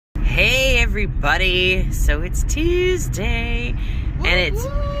everybody. So it's Tuesday and it's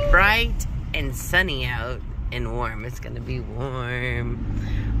bright and sunny out and warm. It's gonna be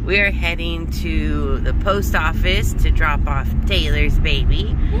warm. We are heading to the post office to drop off Taylor's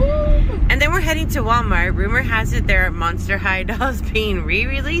baby. And then we're heading to Walmart. Rumor has it there are Monster High dolls being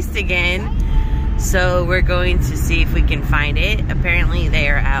re-released again. So we're going to see if we can find it. Apparently they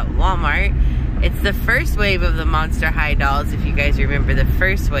are at Walmart. It's the first wave of the Monster High dolls, if you guys remember the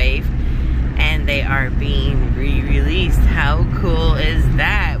first wave. And they are being re-released. How cool is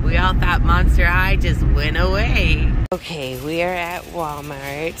that? We all thought Monster High just went away. Okay, we are at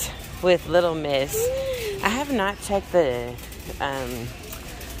Walmart with Little Miss. I have not checked the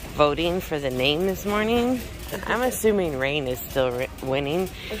voting for the name this morning. I'm assuming Rain is still winning,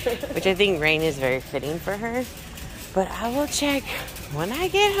 which I think Rain is very fitting for her. But I will check when I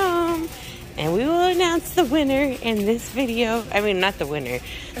get home. And we will announce the winner in this video. I mean, not the winner.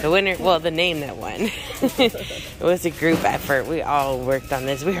 The winner, well, the name that won. It was a group effort. We all worked on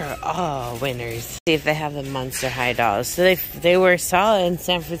this. We are all winners. See if they have the Monster High dolls. So they were saw in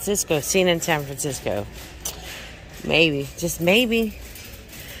San Francisco, seen in San Francisco. Maybe, just maybe.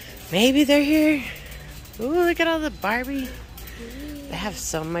 Maybe they're here. Ooh, look at all the Barbie. They have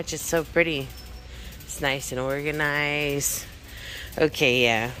so much. It's so pretty. It's nice and organized. Okay,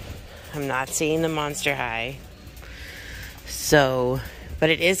 yeah. I'm not seeing the Monster High. So, but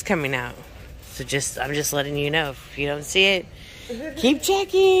it is coming out. So I'm just letting you know. If you don't see it, keep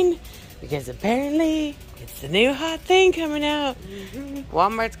checking. Because apparently, it's the new hot thing coming out.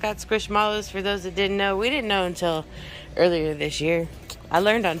 Walmart's got Squishmallows for those that didn't know. We didn't know until earlier this year. I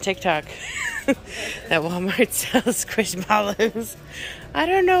learned on TikTok that Walmart sells Squishmallows. I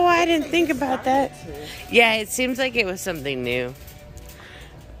don't know why I didn't think about that. Yeah, it seems like it was something new.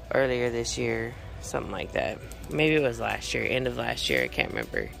 Earlier this year, something like that. Maybe it was last year, end of last year, I can't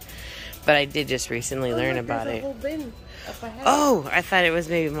remember. But I did just recently learn about it. Oh, I thought it was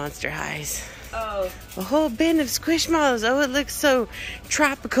maybe Monster Highs. Oh. A whole bin of Squishmallows. Oh, it looks so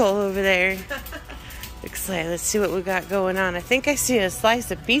tropical over there. Looks like, let's see what we got going on. I think I see a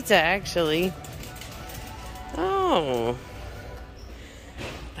slice of pizza, actually. Oh.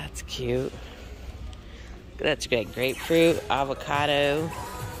 That's cute. That's great. Grapefruit, avocado.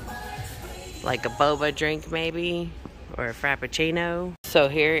 Like a boba drink maybe, or a frappuccino. So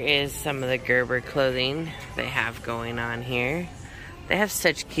here is some of the Gerber clothing they have going on here. They have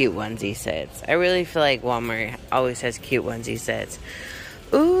such cute onesie sets. I really feel like Walmart always has cute onesie sets.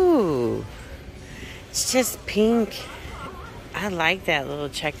 Ooh, it's just pink. I like that little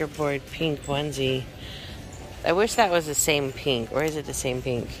checkerboard pink onesie. I wish that was the same pink, or is it the same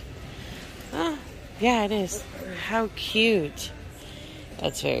pink? Oh, yeah, it is. How cute.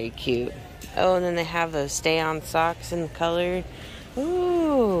 That's very cute. Oh, and then they have those stay-on socks in the color.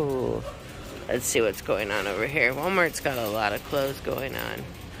 Ooh. Let's see what's going on over here. Walmart's got a lot of clothes going on.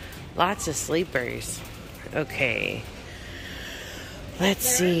 Lots of sleepers. Okay. Let's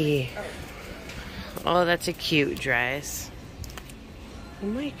see. Oh, that's a cute dress. Oh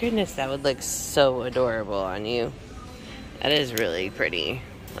my goodness, that would look so adorable on you. That is really pretty.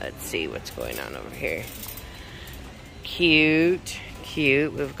 Let's see what's going on over here. Cute.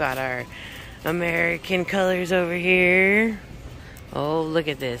 Cute. We've got our American colors over here. Oh, look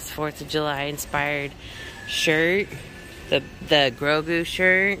at this 4th of July inspired shirt. The Grogu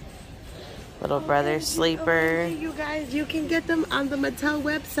shirt. Little brother sleeper. You guys, you can get them on the Mattel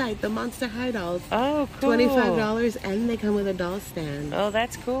website, the Monster High dolls. Oh, cool. $25 and they come with a doll stand. Oh,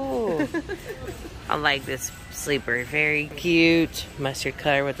 that's cool. I like this sleeper. Very cute. Mustard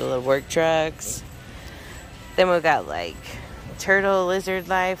color with the little work trucks. Then we've got like turtle, lizard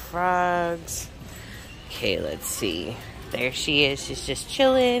life, frogs. Okay, let's see. There she is. She's just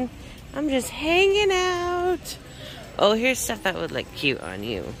chilling. I'm just hanging out. Oh, here's stuff that would look cute on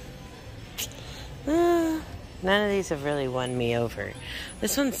you. None of these have really won me over.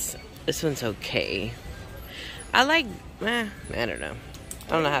 This one's okay. I like, I don't know. I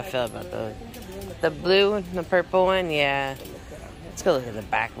don't know how I feel about those. The blue and the purple one, yeah. Let's go look at the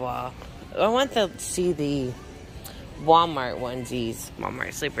back wall. I want to see the Walmart onesies.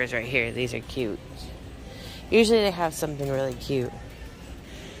 Walmart sleepers right here. These are cute. Usually they have something really cute.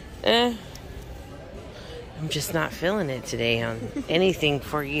 I'm just not feeling it today on anything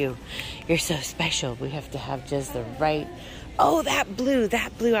for you. You're so special. We have to have just the right... Oh, that blue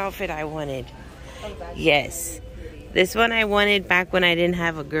outfit I wanted. Yes. This one I wanted back when I didn't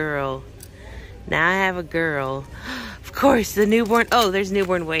have a girl. Now I have a girl. Of course, the newborn... Oh, there's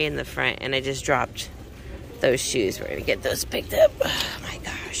newborn way in the front, and I just dropped those shoes. We're gonna get those picked up. Oh my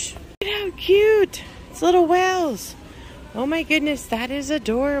gosh. Look at how cute. It's little whales. Oh my goodness, that is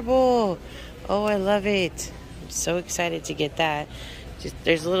adorable. Oh, I love it. I'm so excited to get that. Just,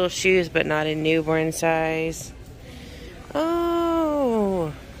 there's little shoes, but not in newborn size.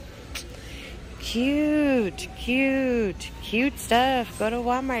 Oh, cute, cute, cute stuff. Go to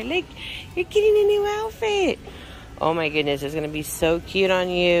Walmart. Look, you're getting a new outfit. Oh my goodness, it's gonna be so cute on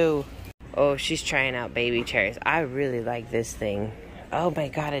you. Oh, she's trying out baby chairs. I really like this thing. Oh my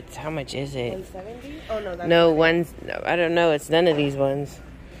God, it's, how much is it? 170? Oh no, that's No, one's, no, I don't know. It's none of these ones.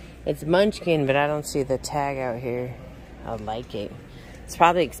 It's Munchkin, but I don't see the tag out here. I like it. It's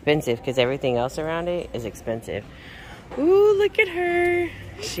probably expensive because everything else around it is expensive. Ooh, look at her.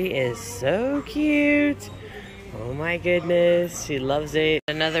 She is so cute. Oh my goodness, she loves it.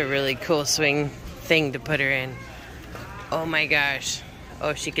 Another really cool swing thing to put her in. Oh my gosh.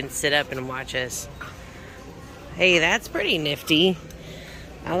 Oh, she can sit up and watch us. Hey, that's pretty nifty.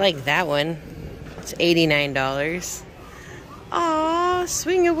 I like that one. It's $89. Aw,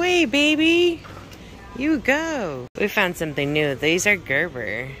 swing away, baby. You go. We found something new. These are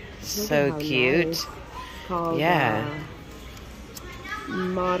Gerber. So cute. Nice. Called, yeah.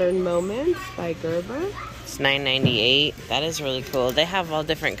 Modern Moments by Gerber. It's $9.98. That is really cool. They have all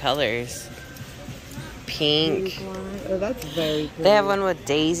different colors. Pink. Oh, that's very pretty. They have one with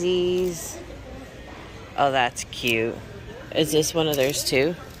daisies. Oh, that's cute. Is this one of theirs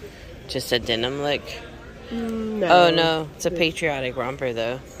too? Just a denim look? No. Oh no, it's a patriotic romper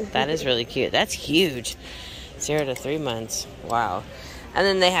though. That is really cute. That's huge. 0 to 3 months. Wow. And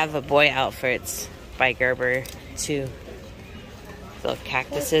then they have a boy outfits by Gerber too. Little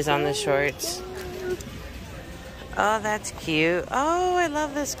cactuses on the shorts. Oh, that's cute. Oh, I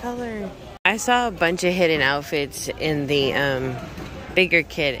love this color. I saw a bunch of hidden outfits in the bigger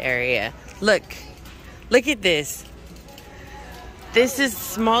kid area. Look. Look at this. This is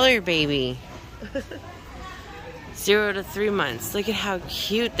smaller baby. 0 to 3 months. Look at how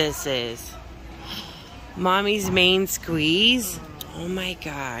cute this is. Mommy's main squeeze. Oh my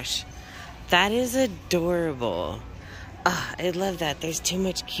gosh. That is adorable. Oh, I love that. There's too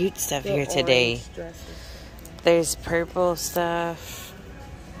much cute stuff here today. There's purple stuff.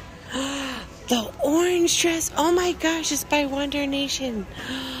 The orange dress. Oh my gosh, it's by Wonder Nation.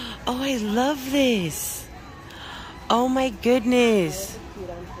 Oh, I love this. Oh my goodness.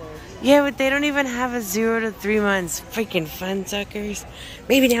 Yeah, but they don't even have a 0 to 3 months. Freaking fun suckers.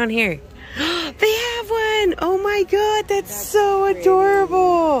 Maybe down here. They have one. Oh my God, that's so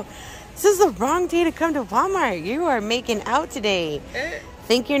adorable. This is the wrong day to come to Walmart. You are making out today.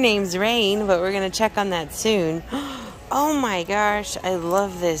 Think your name's Rain, but we're going to check on that soon. Oh my gosh, I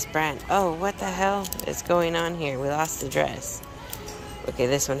love this brand. Oh, what the hell is going on here? We lost the dress. Okay,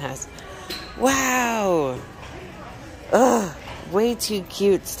 this one has... Wow. Ugh, way too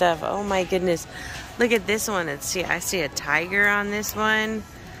cute stuff. Oh my goodness. Look at this one. I see a tiger on this one.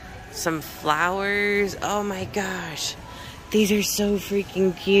 Some flowers. Oh my gosh. These are so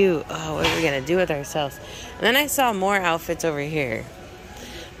freaking cute. Oh, what are we going to do with ourselves? And then I saw more outfits over here.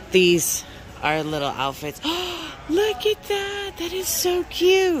 These are little outfits. Oh, look at that. That is so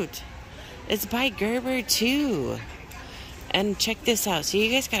cute. It's by Gerber too. And check this out. So you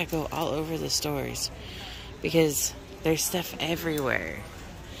guys got to go all over the stores because there's stuff everywhere.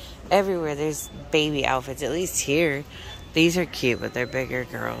 Everywhere there's baby outfits. At least here. These are cute, but they're bigger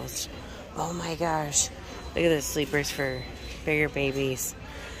girls. Oh my gosh. Look at the sleepers for bigger babies.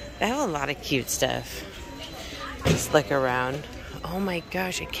 They have a lot of cute stuff. Let's look around. Oh my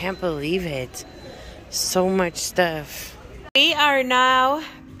gosh, I can't believe it. So much stuff. We are now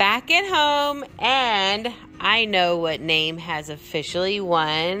back at home, and I know what name has officially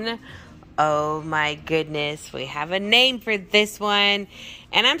won. Oh my goodness, we have a name for this one.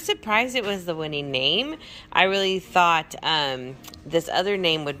 And I'm surprised it was the winning name. I really thought this other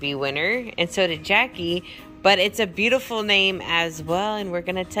name would be winner, and so did Jackie. But it's a beautiful name as well, and we're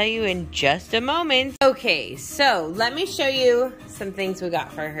going to tell you in just a moment. Okay, so let me show you some things we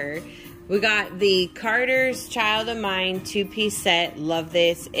got for her. We got the Carter's Child of Mine 2-piece set. Love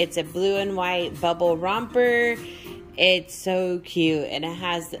this. It's a blue and white bubble romper. It's so cute, and it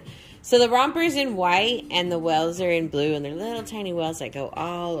has... So the romper's in white and the wells are in blue, and they're little tiny wells that go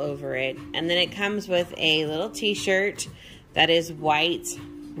all over it. And then it comes with a little t-shirt that is white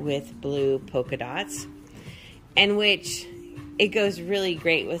with blue polka dots, and which it goes really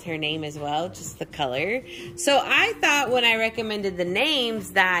great with her name as well, just the color. So I thought when I recommended the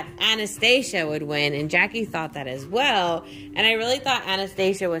names that Anastasia would win, and Jackie thought that as well. And I really thought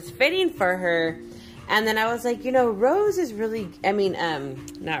Anastasia was fitting for her. And then I was like, you know, Rose is really, I mean,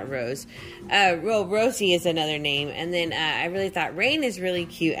 not Rose. Well, Rosie is another name. And then I really thought Rain is really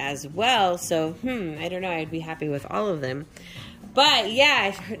cute as well. So, I don't know. I'd be happy with all of them. But,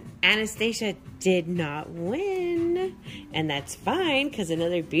 yeah, Anastasia did not win. And that's fine, because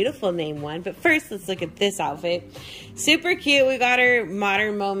another beautiful name won. But first, let's look at this outfit. Super cute. We got her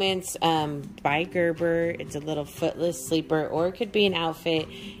Modern Moments by Gerber. It's a little footless sleeper, or it could be an outfit.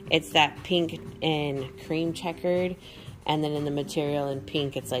 It's that pink and cream checkered. And then in the material in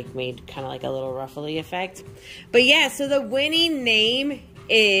pink, it's like made kind of like a little ruffly effect. But, yeah, so the winning name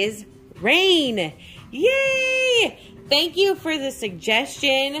is Rain. Yay! Thank you for the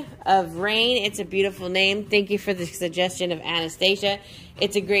suggestion of Rain. It's a beautiful name. Thank you for the suggestion of Anastasia.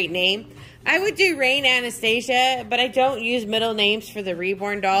 It's a great name. I would do Rain Anastasia, but I don't use middle names for the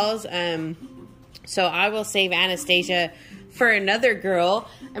Reborn dolls. So I will save Anastasia for another girl.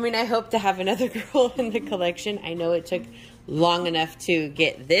 I mean, I hope to have another girl in the collection. I know it took long enough to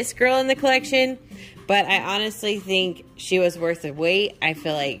get this girl in the collection, but I honestly think she was worth the wait. I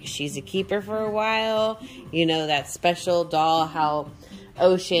feel like she's a keeper for a while. You know, that special doll, how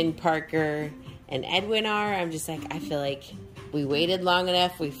Ocean, Parker, and Edwin are. I'm just like, I feel like we waited long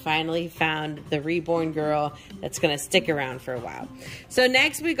enough. We finally found the Reborn girl that's going to stick around for a while. So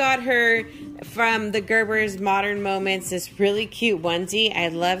next we got her from the Gerber's Modern Moments, this really cute onesie. I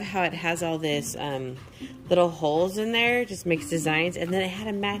love how it has all this little holes in there. Just makes designs. And then it had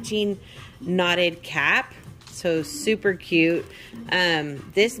a matching knotted cap. So super cute.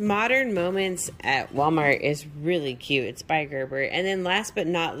 This Modern Moments at Walmart is really cute. It's by Gerber. And then last but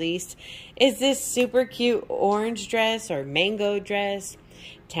not least is this super cute orange dress or mango dress,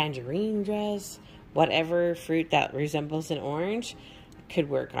 tangerine dress, whatever fruit that resembles an orange could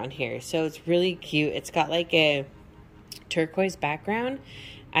work on here. So it's really cute. It's got like a turquoise background.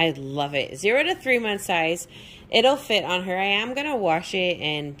 I love it. 0 to 3 month size. It'll fit on her. I am going to wash it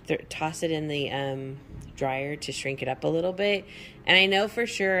and toss it in the dryer to shrink it up a little bit. And I know for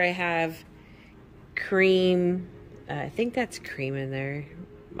sure I have cream. I think that's cream in there.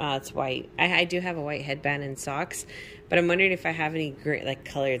 It's white. I do have a white headband and socks, but I'm wondering if I have any like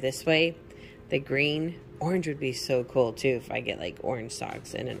color this way. The green. Orange would be so cool too if I get like orange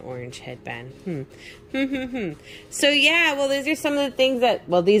socks and an orange headband. So yeah, well, these are some of the things that,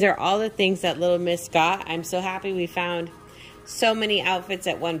 well, these are all the things that Little Miss got. I'm so happy we found so many outfits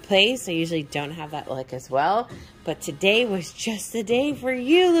at one place. I usually don't have that luck as well, but today was just the day for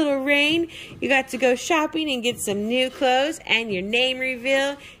you, little Rain. You got to go shopping and get some new clothes and your name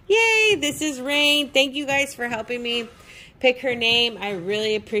reveal. Yay, this is Rain. Thank you guys for helping me pick her name. I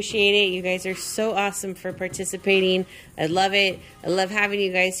really appreciate it. You guys are so awesome for participating. I love it. I love having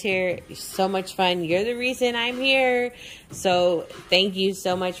you guys here. You're so much fun. You're the reason I'm here. So thank you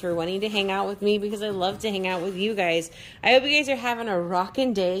so much for wanting to hang out with me, because I love to hang out with you guys. I hope you guys are having a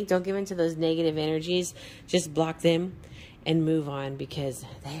rockin' day. Don't give in to those negative energies. Just block them and move on, because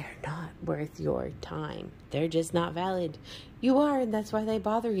they are not worth your time. They're just not valid. You are, and that's why they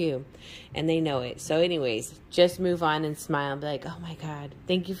bother you. And they know it. So anyways, just move on and smile and be like, oh my God,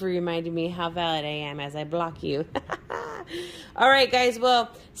 thank you for reminding me how valid I am as I block you. All right, guys.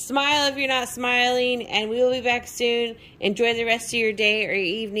 Well, smile if you're not smiling, and we will be back soon. Enjoy the rest of your day or your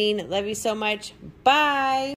evening. Love you so much. Bye.